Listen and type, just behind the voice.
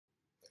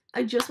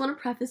I just want to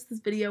preface this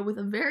video with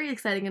a very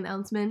exciting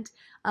announcement.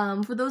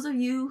 For those of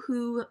you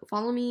who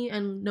follow me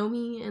and know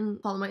me and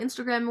follow my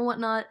Instagram and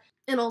whatnot,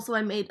 and also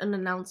I made an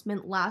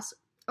announcement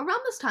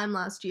around this time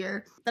last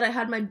year that I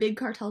had my big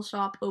cartel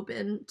shop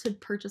open to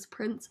purchase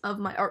prints of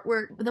my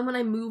artwork. But then when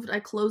I moved, I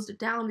closed it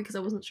down because I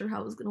wasn't sure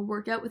how it was going to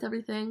work out with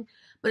everything.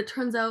 But it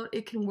turns out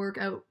it can work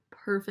out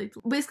perfect.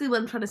 Basically what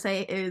I'm trying to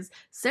say is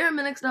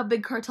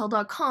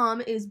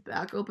sarahminix.bigcartel.com is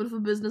back open for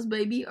business,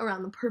 baby,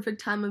 around the perfect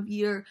time of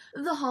year,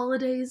 the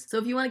holidays. So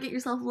if you want to get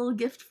yourself a little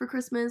gift for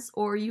Christmas,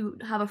 or you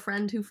have a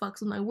friend who fucks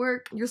with my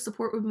work, your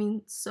support would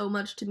mean so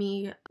much to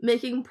me.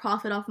 Making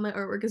profit off of my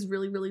artwork is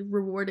really, really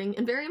rewarding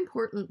and very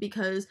important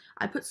because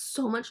I put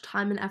so much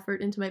time and effort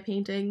into my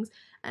paintings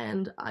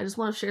and I just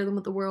want to share them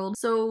with the world.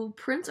 So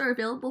prints are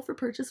available for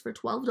purchase for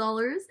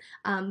 $12.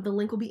 The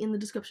link will be in the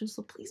description,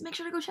 so please make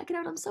sure to go check it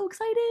out. I'm so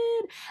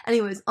excited.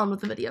 Anyways, on with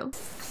the video.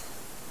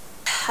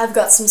 I've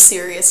got some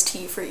serious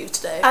tea for you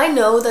today. I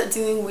know that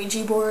doing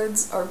Ouija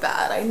boards are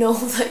bad. I know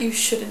that you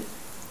shouldn't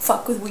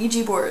fuck with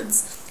Ouija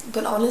boards.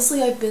 But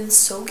honestly, I've been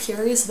so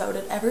curious about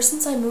it ever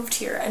since I moved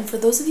here. And for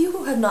those of you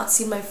who have not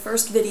seen my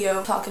first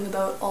video talking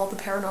about all the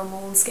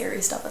paranormal and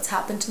scary stuff that's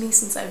happened to me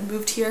since I've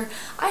moved here,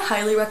 I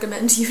highly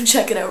recommend you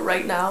check it out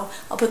right now.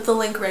 I'll put the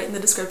link right in the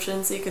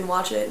description so you can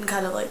watch it and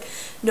kind of like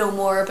know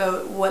more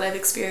about what I've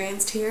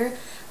experienced here.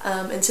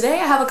 And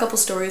today I have a couple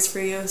stories for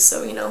you,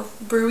 so you know,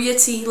 brew your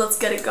tea, let's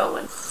get it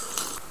going.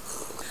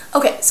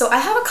 Okay, so I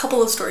have a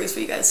couple of stories for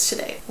you guys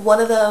today. One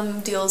of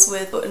them deals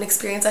with an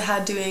experience I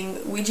had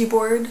doing Ouija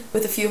board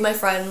with a few of my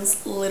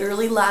friends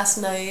literally last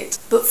night.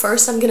 But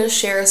first I'm gonna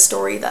share a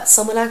story that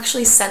someone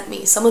actually sent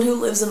me, someone who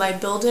lives in my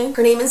building.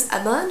 Her name is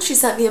Emma, and she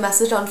sent me a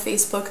message on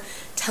Facebook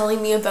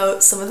telling me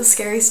about some of the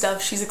scary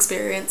stuff she's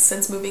experienced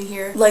since moving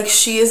here. Like,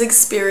 she has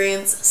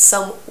experienced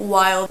some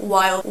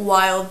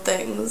wild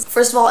things.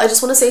 First of all, I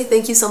just want to say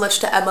thank you so much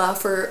to Emma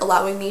for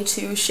allowing me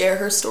to share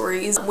her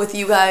stories with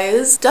you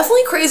guys.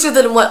 Definitely crazier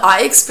than what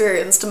I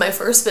experienced in my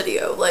first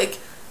video. Like,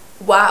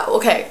 wow.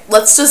 Okay,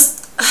 let's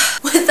just,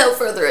 without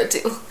further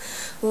ado,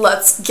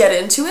 let's get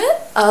into it.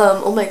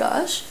 Oh my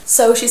gosh.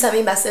 So she sent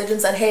me a message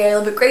and said, hey, I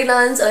live at Grey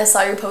Nuns and I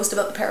saw your post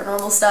about the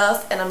paranormal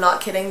stuff, and I'm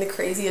not kidding, the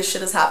craziest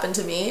shit has happened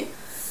to me.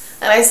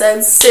 And I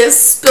said, sis,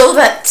 spill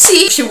that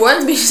tea. She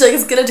warned me, she's like,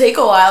 it's gonna take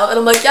a while. And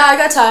I'm like, yeah, I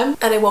got time.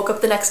 And I woke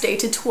up the next day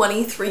to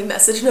 23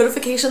 message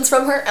notifications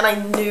from her, and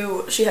I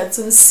knew she had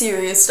some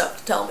serious stuff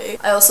to tell me.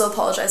 I also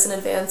apologize in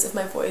advance if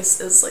my voice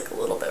is like a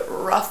little bit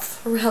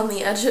rough around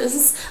the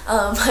edges.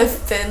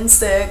 I've been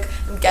sick,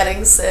 I'm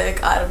getting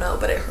sick, I don't know,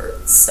 but it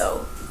hurts,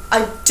 so.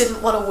 I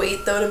didn't want to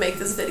wait though to make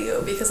this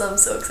video because I'm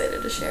so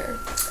excited to share.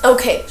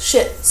 Okay,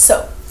 shit,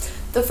 so.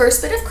 The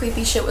first bit of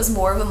creepy shit was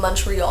more of a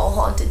Montreal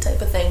haunted type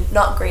of thing,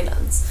 not Grey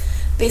Nuns.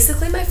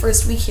 Basically, my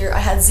first week here, I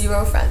had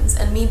 0 friends,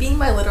 and me being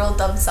my literal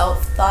dumb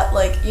self thought,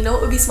 like, you know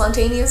what would be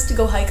spontaneous? To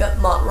go hike up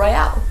Mont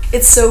Royal.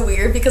 It's so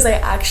weird because I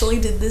actually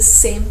did this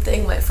same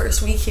thing my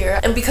first week here,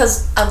 and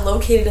because I'm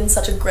located in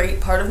such a great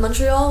part of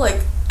Montreal,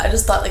 like, I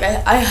just thought, like,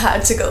 I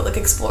had to go, like,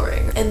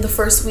 exploring. And the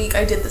first week,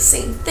 I did the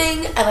same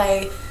thing, and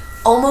I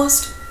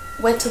almost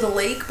went to the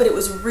lake, but it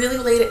was really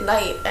late at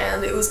night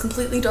and it was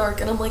completely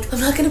dark, and I'm like, I'm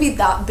not gonna be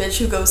that bitch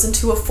who goes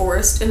into a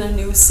forest in a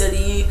new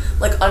city,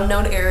 like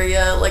unknown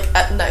area, like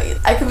at night.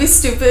 I could be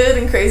stupid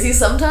and crazy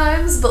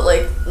sometimes, but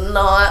like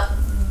not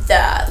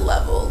that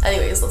level.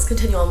 Anyways, let's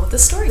continue on with the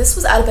story. This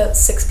was at about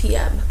 6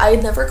 p.m. I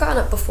had never gone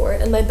up before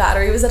and my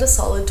battery was at a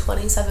solid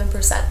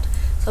 27%.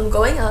 So I'm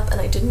going up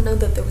and I didn't know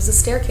that there was a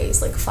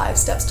staircase like 5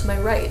 steps to my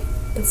right.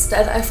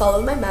 Instead, I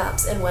followed my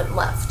maps and went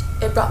left.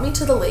 It brought me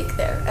to the lake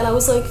there, and I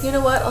was like, you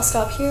know what, I'll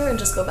stop here and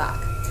just go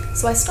back.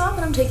 So I stop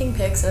and I'm taking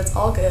pics and it's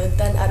all good.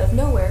 Then out of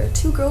nowhere,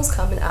 2 girls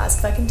come and ask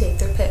if I can take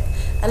their pic.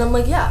 And I'm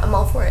like, yeah, I'm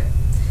all for it.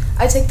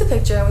 I take the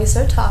picture and we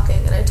start talking,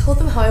 and I told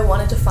them how I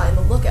wanted to find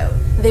the lookout.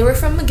 They were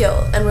from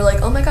McGill and were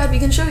like, oh my god, we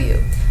can show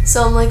you.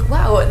 So I'm like,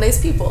 wow, what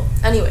nice people.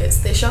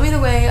 Anyways, they show me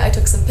the way, I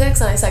took some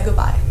pics and I said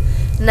goodbye.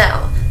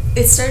 Now,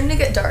 it's starting to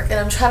get dark and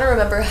I'm trying to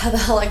remember how the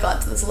hell I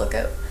got to this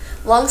lookout.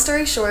 Long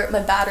story short, my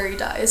battery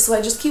dies, so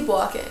I just keep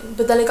walking,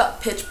 but then it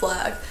got pitch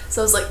black,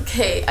 so I was like,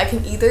 okay, I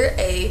can either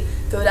A,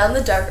 go down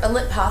the dark,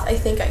 unlit path I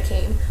think I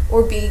came,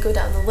 or B, go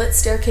down the lit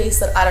staircase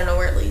that I don't know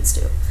where it leads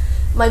to.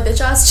 My bitch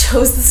ass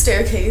chose the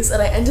staircase,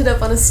 and I ended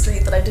up on a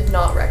street that I did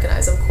not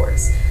recognize, of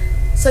course.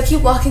 So I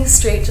keep walking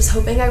straight, just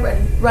hoping I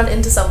run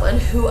into someone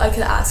who I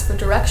could ask for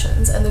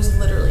directions, and there's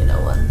literally no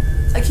one.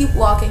 I keep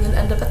walking and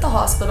end up at the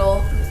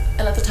hospital,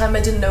 and at the time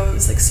I didn't know it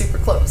was like super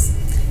close,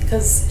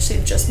 because she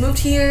had just moved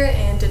here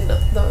and didn't know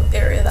the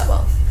area that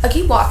well. I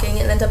keep walking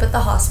and end up at the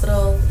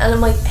hospital, and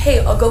I'm like, hey,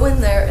 I'll go in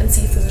there and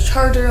see if there's a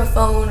charger, a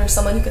phone, or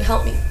someone who can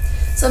help me.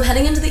 So I'm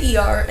heading into the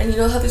ER, and you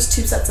know how there's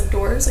 2 sets of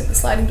doors, like the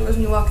sliding doors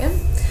when you walk in?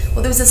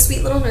 Well, there was this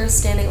sweet little nurse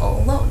standing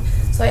all alone.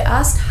 So I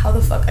asked how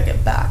the fuck I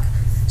get back.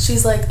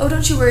 She's like, oh,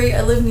 don't you worry,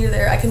 I live near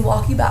there, I can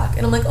walk you back.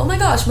 And I'm like, oh my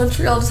gosh,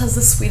 Montreal just has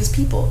the sweetest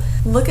people.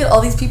 Look at all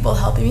these people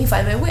helping me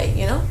find my way,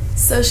 you know?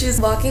 So she's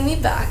walking me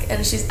back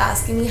and she's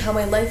asking me how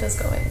my life is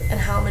going and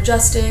how I'm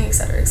adjusting,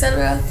 etc.,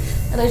 etc.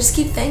 And I just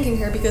keep thanking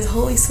her because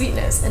holy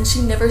sweetness. And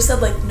she never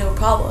said like no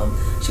problem.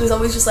 She was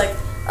always just like,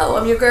 oh,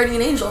 I'm your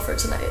guardian angel for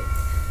tonight.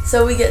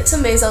 So we get to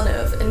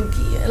Maisonneuve and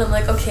Guy, and I'm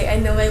like, okay, I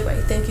know my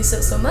way, thank you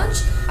so much.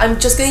 I'm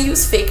just gonna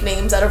use fake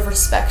names out of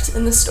respect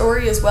in the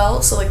story as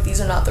well, so like these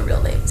are not the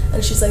real names.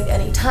 And she's like,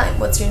 anytime,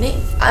 what's your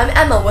name? I'm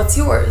Emma, what's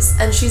yours?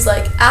 And she's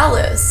like,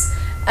 Alice.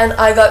 And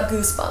I got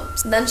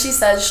goosebumps. And then she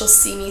said she'll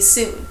see me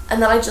soon.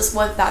 And then I just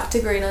went back to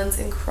Grey Nuns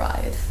and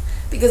cried.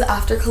 Because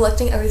after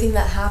collecting everything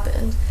that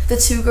happened, the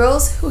two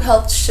girls who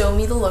helped show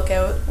me the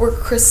lookout were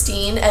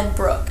Christine and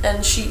Brooke.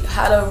 And she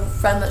had a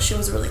friend that she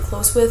was really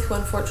close with who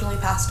unfortunately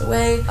passed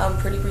away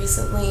pretty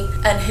recently.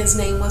 And his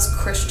name was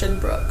Christian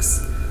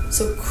Brooks.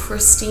 So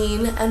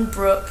Christine and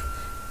Brooke,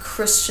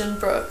 Christian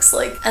Brooks.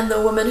 And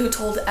the woman who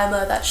told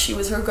Emma that she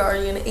was her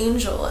guardian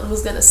angel and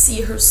was gonna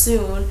see her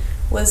soon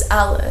was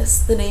Alice,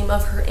 the name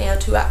of her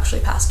aunt who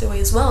actually passed away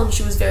as well and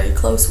she was very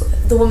close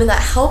with. The woman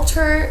that helped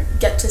her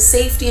get to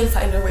safety and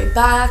find her way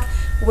back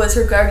was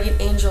her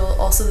guardian angel,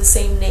 also the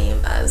same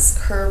name as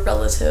her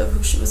relative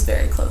who she was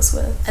very close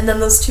with. And then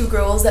those two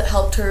girls that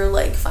helped her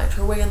find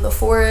her way in the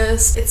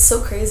forest. It's so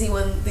crazy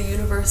when the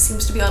universe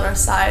seems to be on our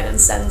side and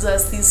sends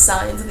us these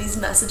signs and these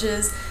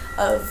messages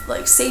of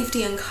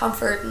safety and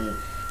comfort and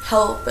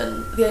help,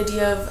 and the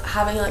idea of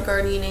having a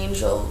guardian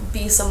angel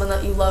be someone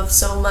that you love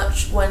so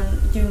much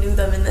when you knew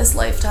them in this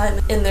lifetime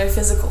in their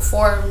physical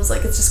forms.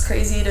 It's just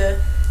crazy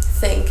to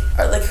think,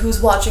 or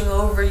who's watching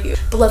over you.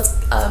 But let's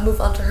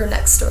move on to her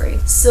next story.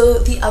 So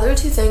the other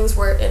two things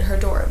were in her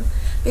dorm.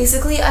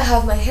 Basically, I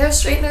have my hair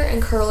straightener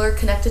and curler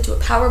connected to a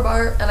power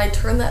bar, and I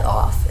turn that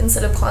off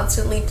instead of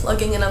constantly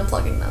plugging and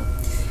unplugging them.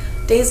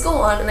 Days go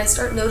on and I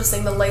start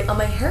noticing the light on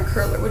my hair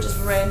curler would just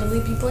randomly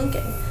be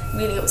blinking,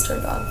 meaning it was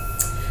turned on.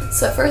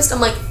 So at first I'm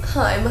like,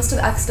 I must have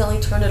accidentally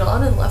turned it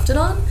on and left it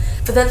on.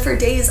 But then for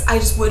days I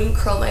just wouldn't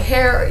curl my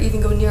hair or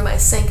even go near my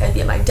sink. I'd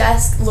be at my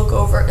desk, look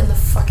over, and the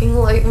fucking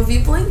light would be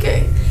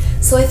blinking.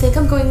 So I think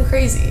I'm going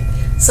crazy.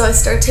 So I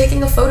start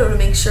taking a photo to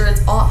make sure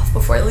it's off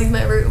before I leave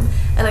my room,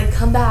 and I'd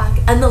come back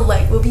and the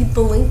light will be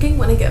blinking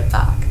when I get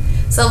back.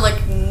 So I'm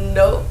like,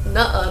 no,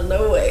 nuh-uh,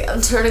 no way.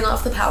 I'm turning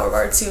off the power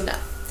bar too now.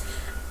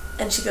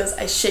 And she goes,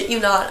 I shit you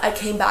not, I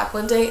came back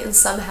one day and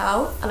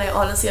somehow, and I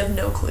honestly have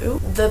no clue,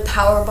 the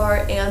power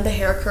bar and the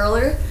hair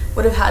curler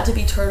would have had to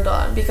be turned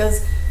on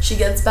because she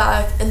gets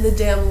back and the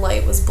damn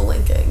light was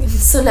blinking.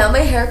 So now my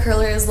hair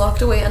curler is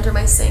locked away under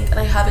my sink and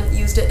I haven't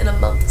used it in a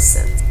month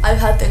since. I've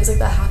had things like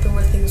that happen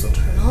where things will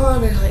turn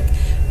on or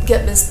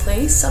get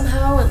misplaced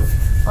somehow, and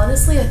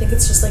honestly I think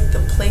it's just the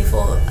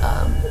playful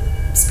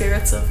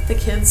spirits of the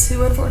kids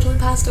who unfortunately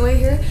passed away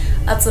here.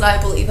 That's what I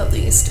believe, at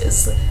least,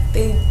 is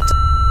they.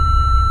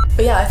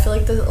 But yeah, I feel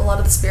like a lot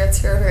of the spirits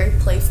here are very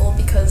playful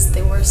because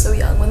they were so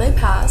young when they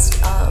passed.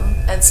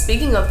 And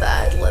speaking of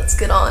that, let's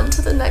get on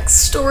to the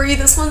next story.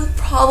 This one's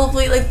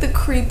probably the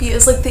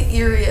creepiest, the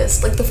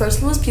eeriest. The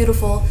first one was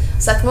beautiful,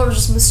 second one was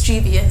just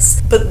mischievous,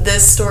 but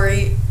this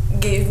story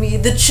gave me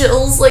the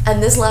chills.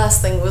 And this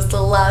last thing was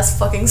the last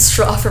fucking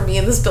straw for me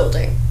in this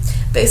building.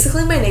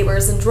 Basically, my neighbor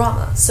is in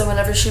drama, so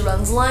whenever she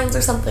runs lines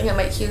or something, I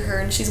might hear her,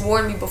 and she's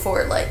warned me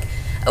before,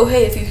 oh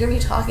hey, if you hear me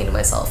talking to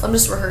myself, I'm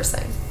just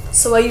rehearsing.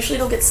 So I usually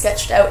don't get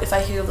sketched out if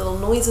I hear little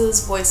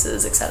noises,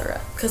 voices,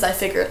 etc. because I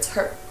figure it's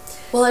her.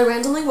 Well, I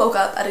randomly woke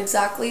up at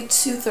exactly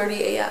 2:30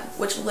 a.m.,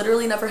 which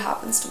literally never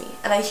happens to me,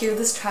 and I hear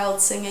this child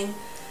singing,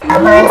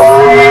 "My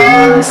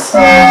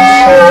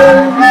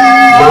sunshine,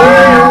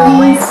 my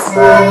only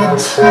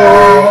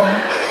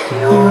sunshine,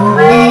 you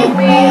make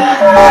me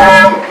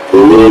happy,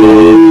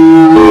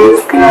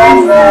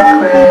 skies are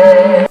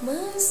gray."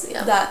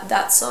 Yeah,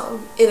 that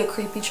song in a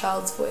creepy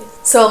child's voice.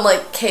 So I'm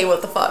like, okay,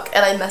 what the fuck?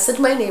 And I message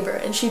my neighbor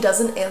and she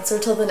doesn't answer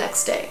till the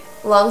next day.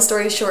 Long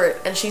story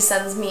short, and she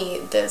sends me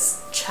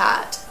this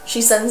chat.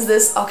 She sends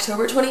this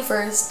October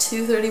 21st,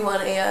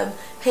 2:31 a.m.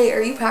 Hey,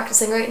 are you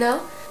practicing right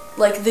now?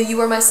 The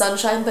You Are My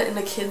Sunshine, but in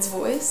a kid's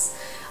voice.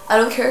 I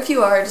don't care if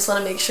you are, I just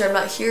want to make sure I'm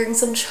not hearing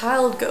some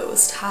child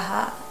ghost,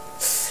 haha.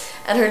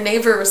 And her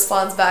neighbor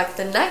responds back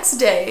the next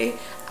day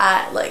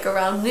at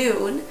around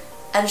noon,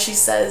 and she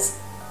says,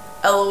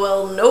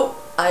 LOL, nope,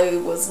 I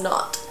was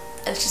not.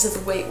 And she says,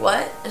 wait,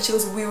 what? And she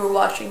goes, we were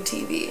watching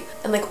TV.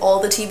 And all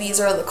the TVs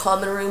are in the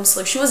common room,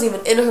 so she wasn't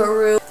even in her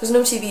room. There's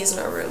no TVs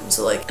in her room,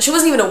 so she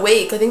wasn't even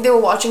awake. I think they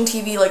were watching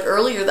TV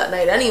earlier that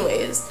night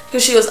anyways.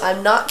 Because she goes,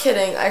 I'm not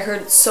kidding, I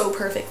heard it so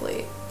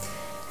perfectly.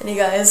 And you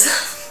guys,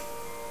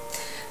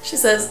 she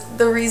says,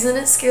 the reason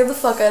it scared the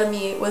fuck out of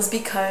me was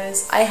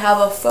because I have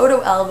a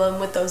photo album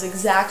with those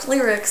exact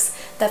lyrics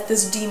that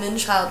this demon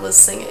child was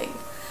singing.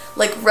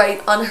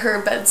 Right on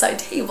her bedside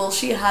table,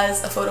 she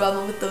has a photo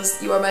album with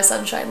those You Are My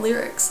Sunshine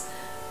lyrics.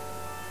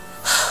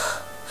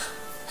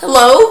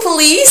 Hello,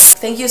 police?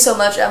 Thank you so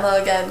much, Emma,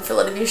 again, for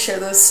letting me share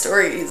those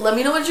stories. Let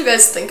me know what you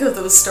guys think of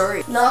those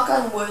stories. Knock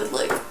on wood,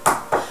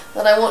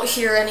 that I won't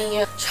hear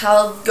any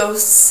child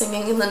ghosts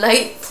singing in the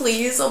night,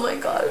 please. Oh my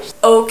gosh.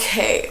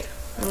 Okay,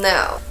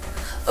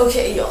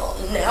 y'all.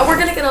 Now we're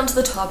gonna get onto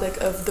the topic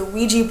of the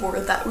Ouija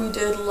board that we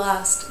did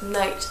last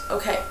night.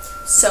 Okay,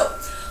 so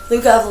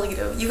Luca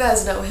Avelito. You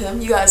guys know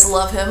him. You guys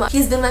love him.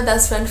 He's been my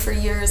best friend for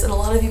years, and a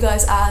lot of you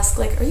guys ask,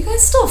 like, are you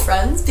guys still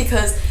friends?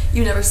 Because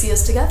you never see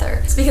us together.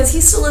 It's because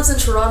he still lives in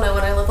Toronto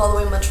and I live all the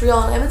way in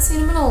Montreal, and I haven't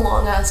seen him in a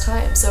long ass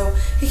time. So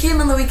he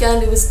came on the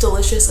weekend. It was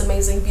delicious,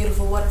 amazing,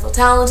 beautiful, wonderful,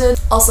 talented.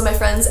 Also my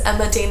friends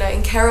Emma, Dana,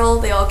 and Carol,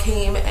 they all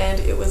came, and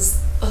it was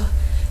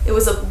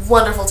a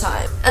wonderful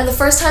time. And the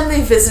first time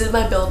they visited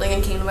my building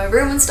and came to my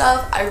room and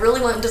stuff, I really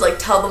wanted to like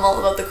tell them all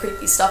about the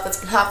creepy stuff that's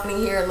been happening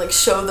here and like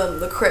show them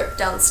the crypt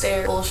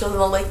downstairs. We'll show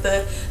them all like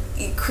the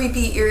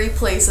creepy, eerie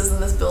places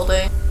in this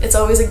building. It's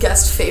always a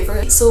guest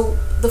favorite. So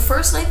the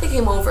first night they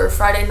came over,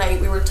 Friday night,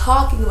 we were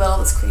talking about all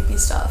this creepy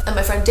stuff, and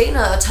my friend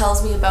Dana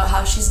tells me about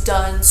how she's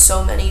done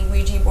so many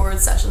Ouija board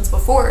sessions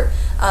before.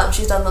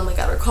 She's done them like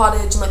at her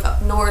cottage and like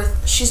up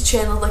north. She's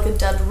channeled like a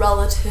dead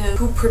relative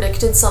who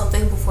predicted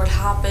something before it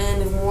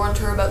happened and warned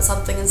her about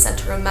something and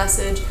sent her a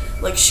message.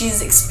 Like,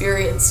 she's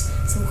experienced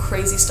some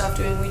crazy stuff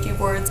doing Ouija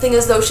boards. Thing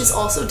is though, she's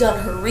also done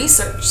her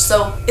research,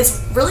 so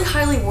it's really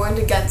highly warned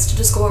against to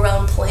just go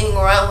around playing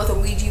around with a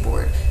Ouija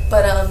board.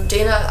 But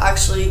Dana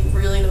actually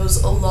really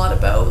knows a lot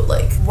about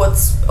like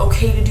what's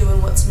okay to do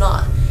and what's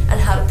not,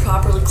 and how to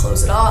properly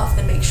close it off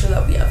and make sure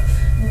that we have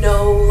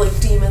no like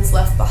demons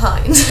left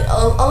behind.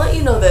 I'll let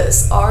you know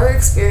this, our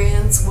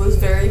experience was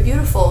very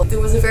beautiful. There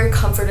was a very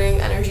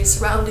comforting energy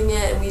surrounding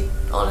it, and we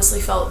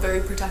honestly felt very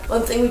protected.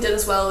 One thing we did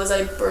as well is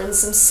I burned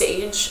some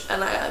sage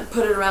and I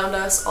put it around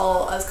us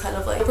all as kind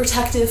of like a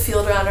protective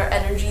field around our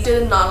energy.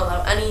 Did not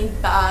allow any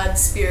bad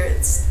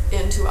spirits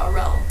into our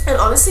realm. And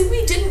honestly,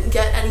 we didn't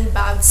get any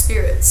bad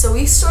spirits. So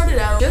we started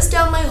out just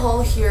down my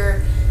hall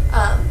here,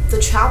 the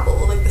chapel,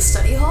 like the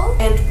study hall,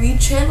 and we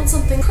channeled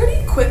something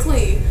pretty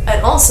quickly.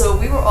 And also,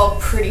 we were all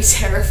pretty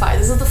terrified.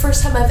 This is the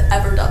first time I've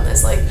ever done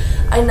this. Like,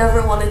 I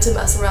never wanted to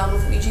mess around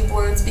with Ouija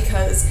boards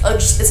because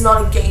it's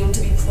not a game to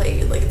be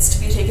played. Like, it's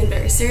to be taken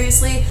very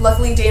seriously.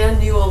 Luckily, Dana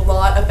knew a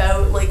lot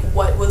about like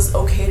what was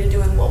okay to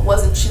do and what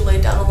wasn't. She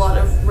laid down a lot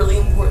of really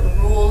important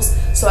rules,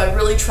 so I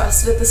really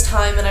trusted it this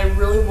time, and I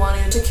really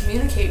wanted to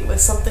communicate with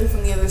something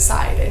from the other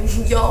side.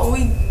 And y'all,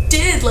 we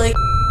did, like.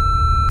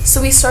 So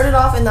we started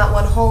off in that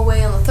one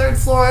hallway on the 3rd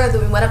floor,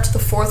 then we went up to the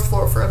 4th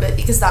floor for a bit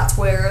because that's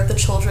where the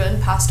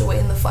children passed away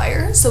in the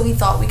fire. So we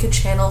thought we could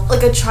channel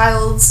like a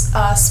child's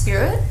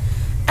spirit.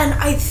 And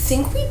I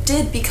think we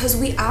did, because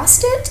we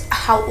asked it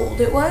how old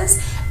it was,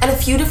 and a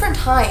few different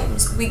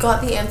times we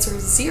got the answer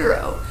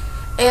 0.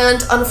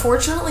 And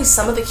unfortunately,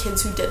 some of the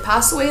kids who did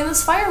pass away in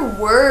this fire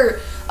were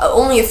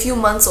only a few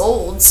months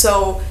old,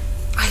 so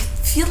I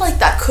feel like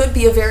that could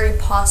be a very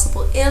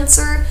possible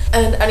answer.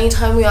 And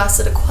anytime we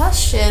asked it a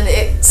question,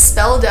 it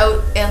spelled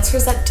out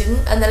answers that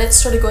didn't, and then it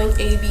started going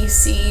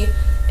ABC,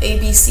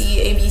 ABC,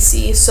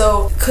 ABC,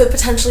 so could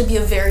potentially be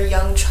a very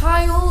young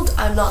child,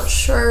 I'm not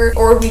sure,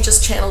 or we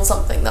just channeled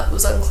something that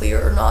was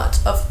unclear or not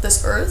of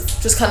this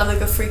earth, just kind of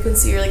like a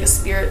frequency or like a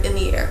spirit in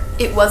the air.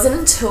 It wasn't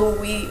until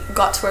we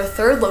got to our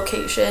 3rd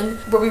location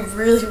where we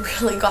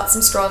really got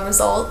some strong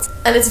results,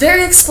 and it's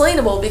very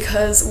explainable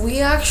because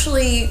we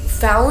actually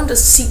found a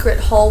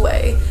secret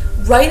hallway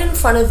right in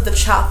front of the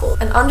chapel,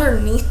 and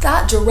underneath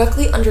that,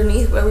 directly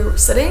underneath where we were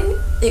sitting,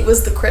 it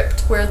was the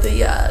crypt where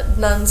the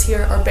nuns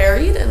here are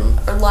buried and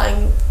are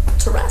lying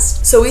to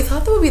rest. So we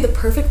thought that would be the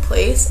perfect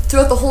place.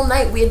 Throughout the whole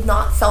night, we had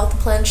not felt the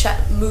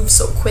planchette move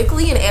so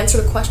quickly and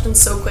answered a question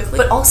so quickly,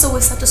 but also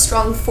with such a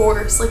strong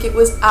force. Like, it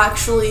was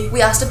actually,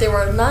 we asked if they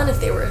were a nun, if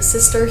they were a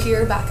sister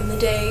here back in the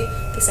day.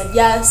 They said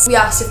yes. We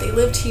asked if they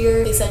lived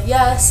here. They said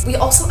yes. We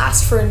also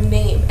asked for a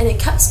name, and it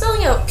kept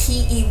spelling out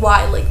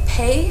P-E-Y, like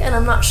pay, and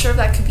I'm not sure if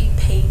that could be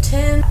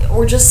Peyton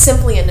or just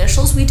simply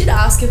initials. We did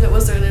ask if it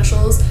was their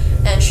initials,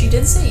 and she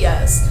did say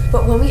yes.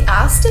 But when we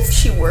asked if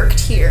she worked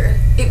here,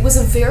 it was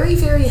a very,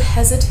 very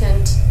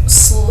hesitant,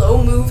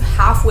 slow move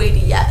halfway to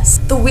yes.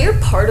 The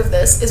weird part of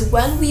this is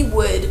when we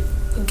would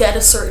get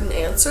a certain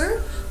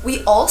answer,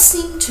 we all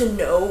seemed to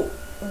know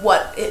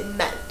what it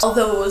meant.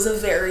 Although it was a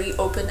very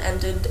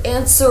open-ended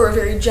answer, or a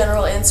very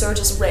general answer, or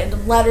just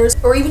random letters,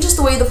 or even just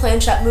the way the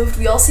planchette moved,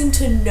 we all seemed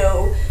to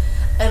know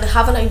and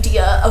have an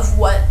idea of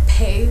what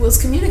pay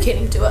was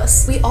communicating to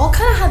us. We all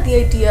kind of had the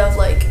idea of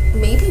like,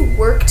 maybe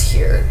worked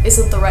here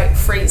isn't the right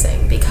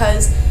phrasing,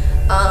 because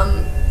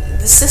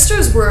the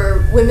sisters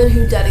were women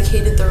who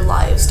dedicated their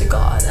lives to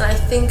God, and I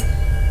think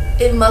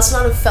it must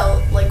not have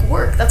felt like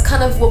work. That's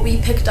kind of what we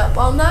picked up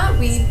on that.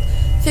 We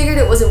figured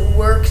it wasn't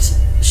worked.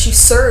 She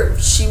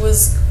served. She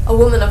was a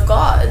woman of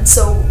God,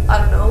 so I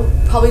don't know,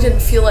 probably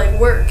didn't feel like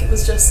work. It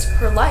was just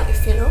her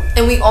life, you know?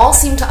 And we all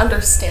seemed to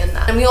understand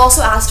that. And we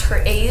also asked her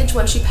age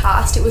when she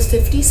passed. It was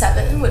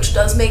 57, which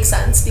does make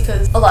sense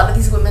because a lot of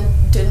these women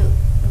didn't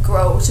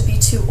grow to be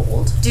too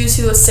old due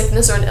to a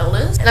sickness or an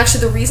illness. And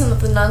actually the reason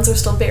that the nuns are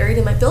still buried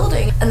in my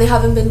building and they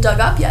haven't been dug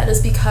up yet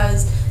is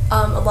because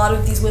a lot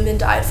of these women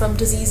died from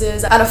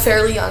diseases at a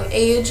fairly young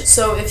age,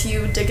 so if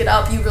you dig it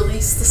up, you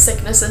release the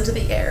sickness into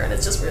the air, and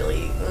it's just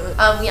really...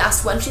 We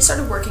asked when she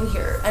started working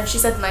here, and she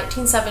said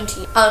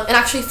 1917. And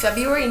actually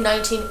February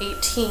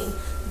 1918,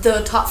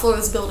 the top floor of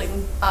this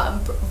building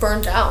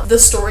burned down. The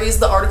stories,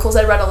 the articles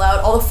I read aloud,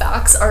 all the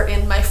facts are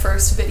in my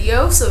first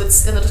video, so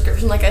it's in the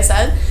description like I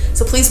said,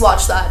 so please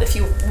watch that if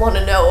you want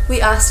to know.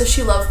 We asked if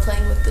she loved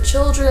playing with the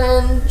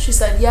children, she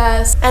said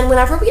yes, and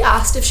whenever we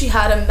asked if she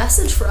had a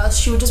message for us,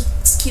 she would just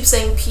keep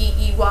saying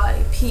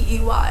P-E-Y,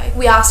 P-E-Y.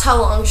 We asked how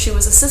long she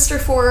was a sister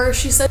for,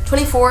 she said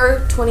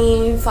 24,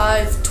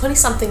 25, 20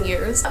 something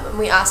years, and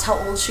we asked how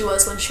old she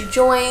was when she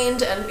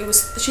joined, and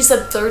she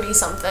said 30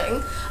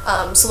 something,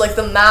 so like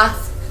the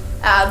math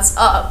adds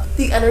up.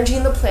 The energy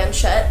in the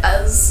planchette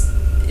as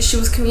she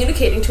was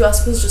communicating to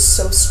us was just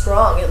so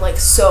strong and like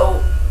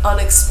so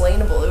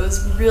unexplainable. It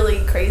was really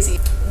crazy.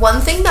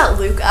 One thing that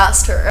Luke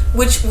asked her,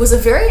 which was a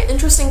very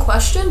interesting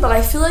question, but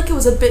I feel like it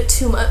was a bit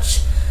too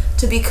much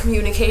to be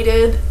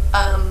communicated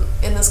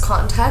in this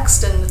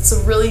context, and it's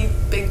a really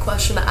big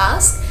question to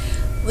ask.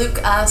 Luke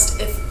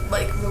asked if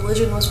like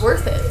religion was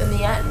worth it in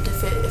the end,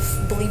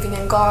 if believing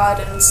in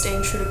God and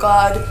staying true to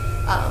God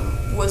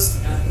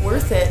was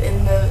worth it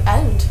in the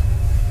end,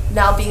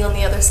 now being on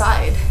the other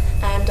side.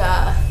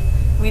 And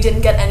we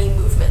didn't get any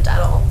movement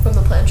at all from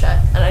the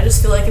planchette, and I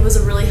just feel like it was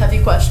a really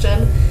heavy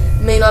question.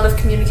 May not have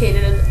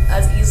communicated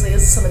as easily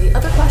as some of the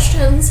other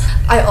questions.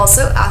 I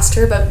also asked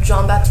her about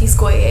Jean-Baptiste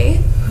Goyer,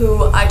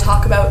 who I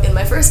talk about in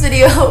my first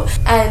video,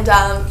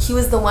 and he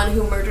was the one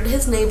who murdered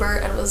his neighbor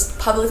and was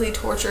publicly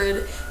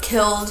tortured,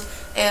 killed,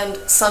 and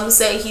some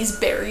say he's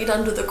buried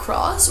under the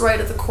cross right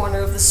at the corner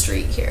of the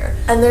street here.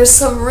 And there's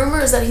some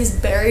rumors that he's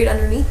buried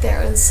underneath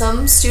there, and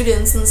some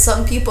students and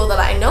some people that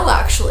I know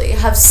actually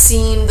have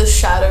seen the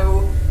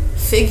shadow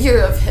figure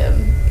of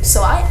him.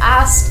 So I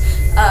asked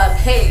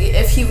Pei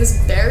if he was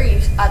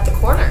buried at the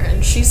corner,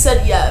 and she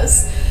said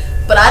yes.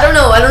 But I don't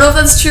know if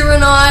that's true or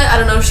not. I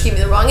don't know if she gave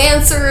me the wrong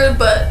answer,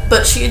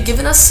 but she had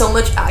given us so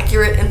much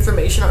accurate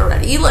information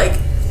already, like,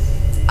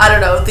 I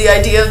don't know, the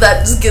idea of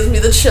that just gives me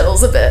the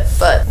chills a bit.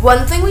 But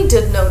one thing we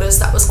did notice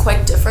that was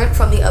quite different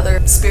from the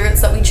other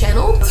spirits that we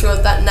channeled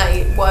throughout that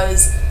night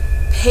was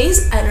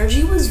Pei's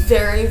energy was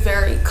very,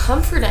 very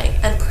comforting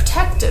and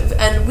protective,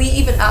 and we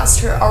even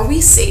asked her, are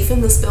we safe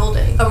in this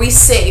building? Are we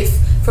safe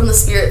from the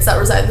spirits that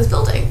reside in this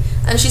building?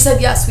 And she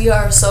said, yes, we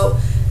are. So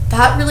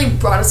that really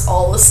brought us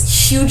all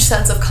this huge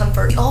sense of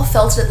comfort. We all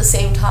felt it at the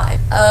same time.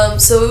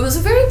 So it was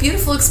a very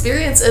beautiful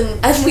experience,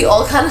 and we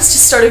all kind of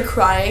just started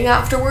crying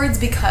afterwards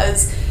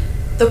because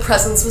the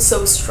presence was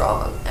so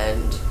strong,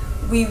 and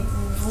we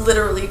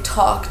literally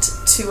talked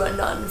to a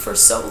nun for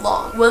so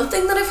long. One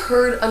thing that I've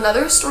heard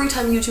another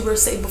storytime YouTuber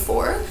say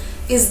before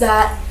is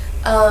that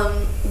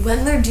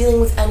when they're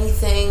dealing with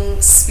anything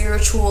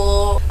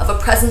spiritual, of a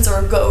presence or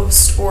a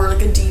ghost or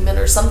like a demon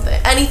or something,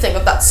 anything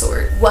of that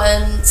sort,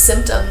 one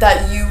symptom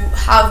that you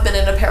have been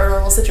in a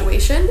paranormal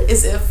situation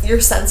is if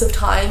your sense of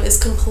time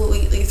is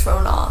completely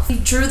thrown off. We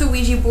drew the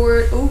Ouija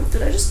board. Oh,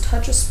 did I just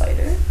touch a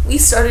spider? We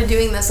started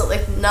doing this at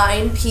like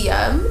 9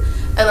 p.m.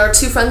 and our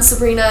two friends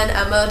Sabrina and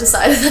Emma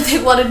decided that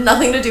they wanted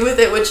nothing to do with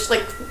it, which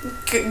like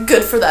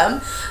good for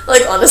them,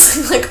 like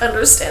honestly, like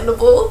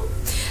understandable.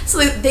 So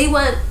they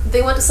went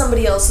to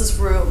somebody else's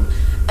room,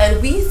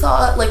 and we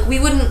thought like we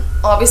wouldn't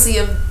obviously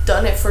have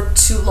done it for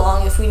too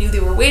long if we knew they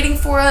were waiting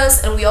for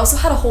us, and we also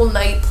had a whole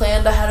night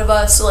planned ahead of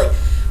us, so like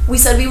we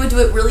said we would do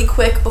it really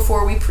quick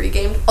before we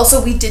pre-gamed.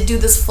 Also, we did do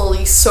this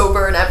fully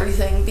sober and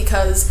everything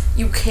because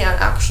you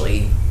can't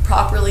actually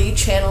properly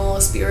channel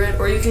a spirit,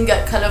 or you can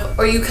get kind of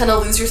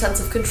lose your sense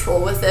of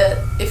control with it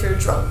if you're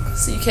drunk.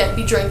 So you can't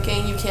be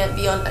drinking, you can't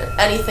be on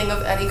anything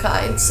of any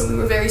kind, so we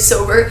were very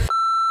sober.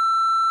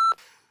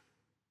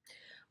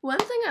 One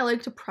thing I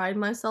like to pride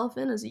myself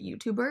in as a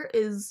YouTuber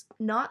is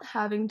not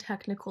having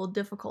technical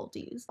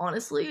difficulties.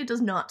 Honestly, it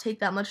does not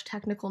take that much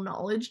technical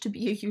knowledge to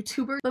be a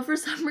YouTuber, but for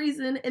some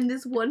reason in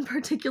this one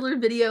particular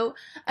video,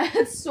 I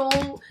had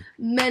so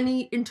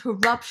many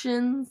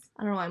interruptions.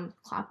 I don't know why I'm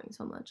clapping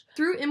so much.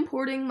 Through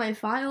importing my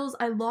files,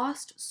 I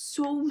lost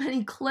so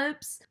many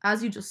clips.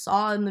 As you just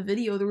saw in the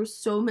video, there were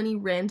so many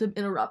random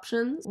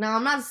interruptions. Now,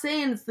 I'm not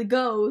saying it's the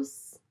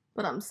ghosts,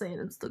 but I'm saying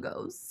it's the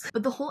ghosts.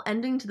 But the whole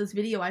ending to this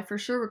video, I for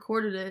sure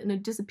recorded it and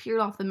it disappeared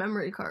off the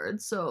memory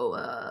card,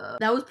 so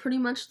that was pretty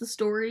much the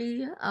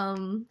story.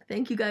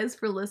 Thank you guys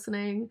for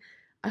listening.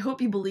 I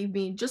hope you believe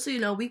me. Just so you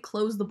know, we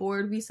closed the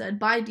board, we said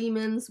bye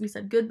demons, we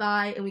said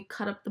goodbye, and we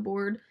cut up the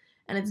board,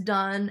 and it's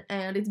done,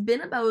 and it's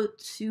been about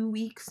 2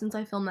 weeks since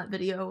I filmed that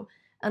video,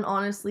 and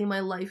honestly, my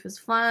life is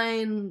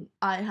fine.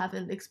 I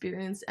haven't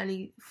experienced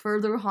any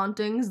further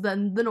hauntings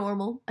than the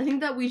normal. I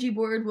think that Ouija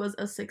board was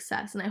a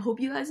success, and I hope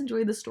you guys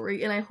enjoyed the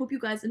story, and I hope you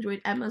guys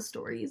enjoyed Emma's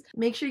stories.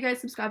 Make sure you guys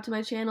subscribe to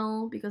my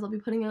channel, because I'll be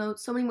putting out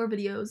so many more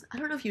videos. I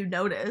don't know if you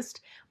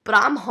noticed, but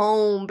I'm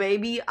home,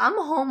 baby. I'm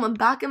home. I'm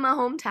back in my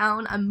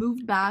hometown. I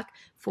moved back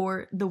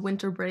for the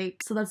winter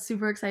break, so that's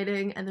super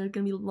exciting, and there's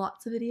gonna be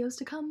lots of videos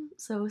to come,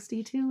 so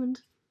stay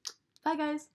tuned. Bye, guys.